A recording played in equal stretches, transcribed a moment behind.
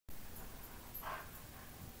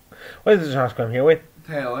What is this John Squad I'm here with?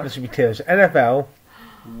 Taylor. This would be Taylor's NFL.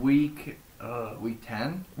 Week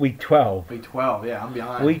 10? Week 12. Week 12, yeah, I'm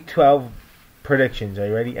behind. Week 12 predictions. Are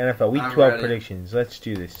you ready? NFL Week 12 ready. predictions. Let's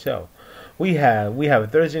do this. So, we have a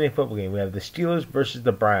Thursday night football game. We have the Steelers versus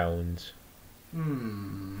the Browns.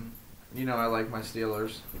 You know I like my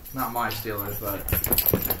Steelers. Not my Steelers, but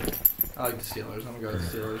I like the Steelers. I'm going to go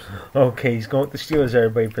with the Steelers. Okay, he's going with the Steelers,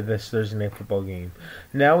 everybody, for this Thursday night football game.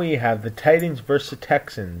 Now we have the Titans versus the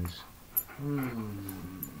Texans.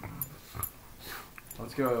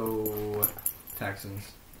 Let's go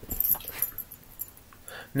Texans.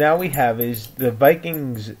 Now we have is the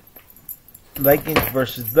Vikings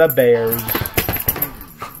versus the Bears.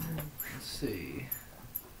 Let's see.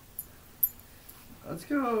 Let's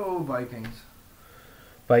go Vikings.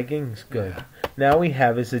 Vikings, good. Yeah. Now we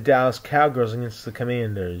have is the Dallas Cowgirls against the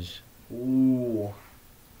Commanders. Ooh.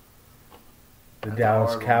 The That's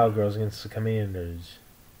Dallas a hard Cowgirls against the Commanders.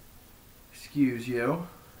 Excuse you.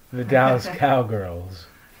 The Dallas Cowgirls.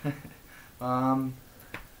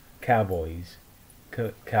 Cowboys.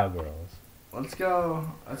 Cowgirls. Let's go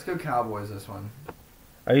Cowboys this one.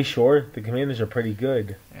 Are you sure? The Commanders are pretty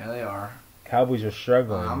good. Yeah, they are. Cowboys are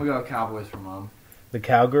struggling. I'm gonna go Cowboys for Mom. The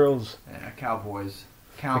Cowgirls? Yeah, Cowboys.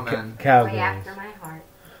 Cowmen. Cowgirls. Way after my heart.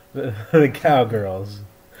 The Cowgirls.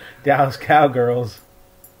 Dallas Cowgirls.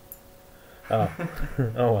 Oh.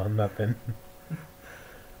 Oh well, nothing.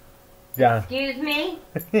 Yeah. Excuse me?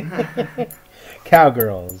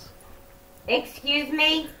 Cowgirls. Excuse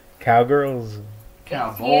me? Cowgirls.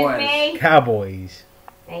 Cowboys. Excuse me? Cowboys.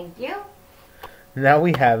 Thank you. Now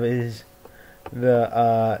we have is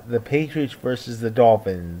the Patriots versus the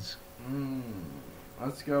Dolphins.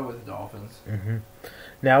 Let's go with the Dolphins.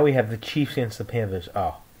 Now we have the Chiefs against the Panthers.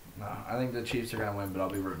 Oh. No, I think the Chiefs are going to win, but I'll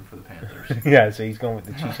be rooting for the Panthers. Yeah, so he's going with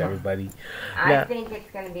the Chiefs, everybody. I think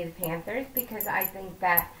it's going to be the Panthers because I think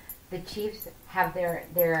that the Chiefs have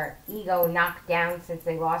their ego knocked down since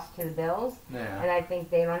they lost to the Bills. Yeah. And I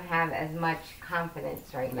think they don't have as much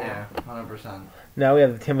confidence right now. Yeah, 100%. Now we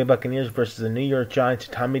have the Tampa Bay Buccaneers versus the New York Giants.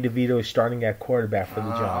 Tommy DeVito is starting at quarterback for the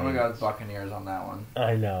Giants. I'm going to go with Buccaneers on that one.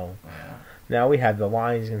 I know. Yeah. Now we have the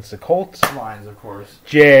Lions against the Colts. Lions, of course.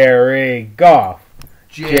 Jared Goff.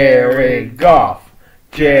 Jared Goff.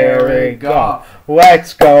 Jared Goff.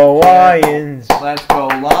 Let's go Lions. Let's go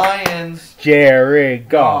Lions. Jared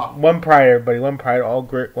Goff. Goff. One pride, everybody. One pride. All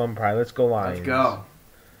grit. One pride. Let's go Lions. Let's go.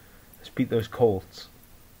 Let's beat those Colts.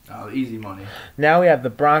 Oh, easy money. Now we have the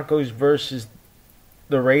Broncos versus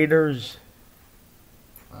the Raiders.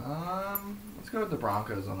 Let's go with the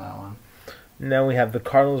Broncos on that one. Now we have the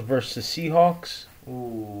Cardinals versus the Seahawks.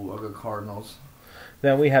 Ooh, I'll go Cardinals.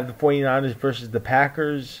 Then we have the 49ers versus the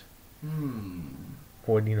Packers.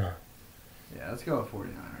 49. Yeah, let's go with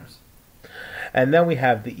 49ers. And then we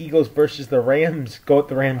have the Eagles versus the Rams. Go with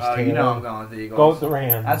the Rams, Taylor. You know I'm going with the Eagles. Go with the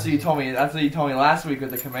Rams. That's what you told me. That's what you told me last week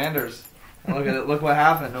with the Commanders. Look at it. Look what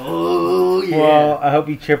happened. Oh yeah. Well, I hope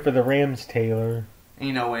you cheer for the Rams, Taylor.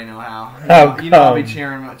 Ain't no way, no how. How You know I'll be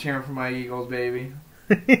come? cheering for my Eagles, baby.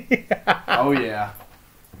 Oh yeah.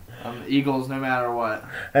 Eagles, no matter what.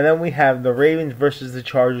 And then we have the Ravens versus the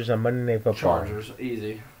Chargers on Monday Night Football. Chargers,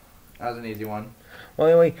 easy. That was an easy one. Well,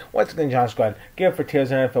 anyway, once again, John Squad, give it for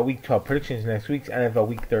Taylor's NFL Week 12 predictions next week's NFL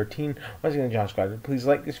Week 13. Once again, John Squad, please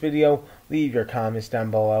like this video, leave your comments down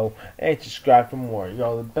below, and subscribe for more. You're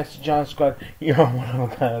all the best of John Squad. You're all one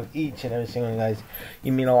of a kind of each and every single one, guys.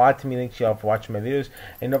 You mean a lot to me. Thanks y'all for watching my videos.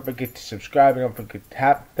 And don't forget to subscribe, and don't forget to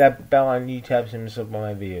tap that bell on YouTube so you miss up on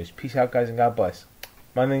my videos. Peace out, guys, and God bless.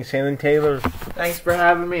 My name's Salem Taylor. Thanks for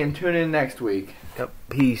having me, and tune in next week. Yep.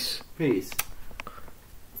 Peace. Peace.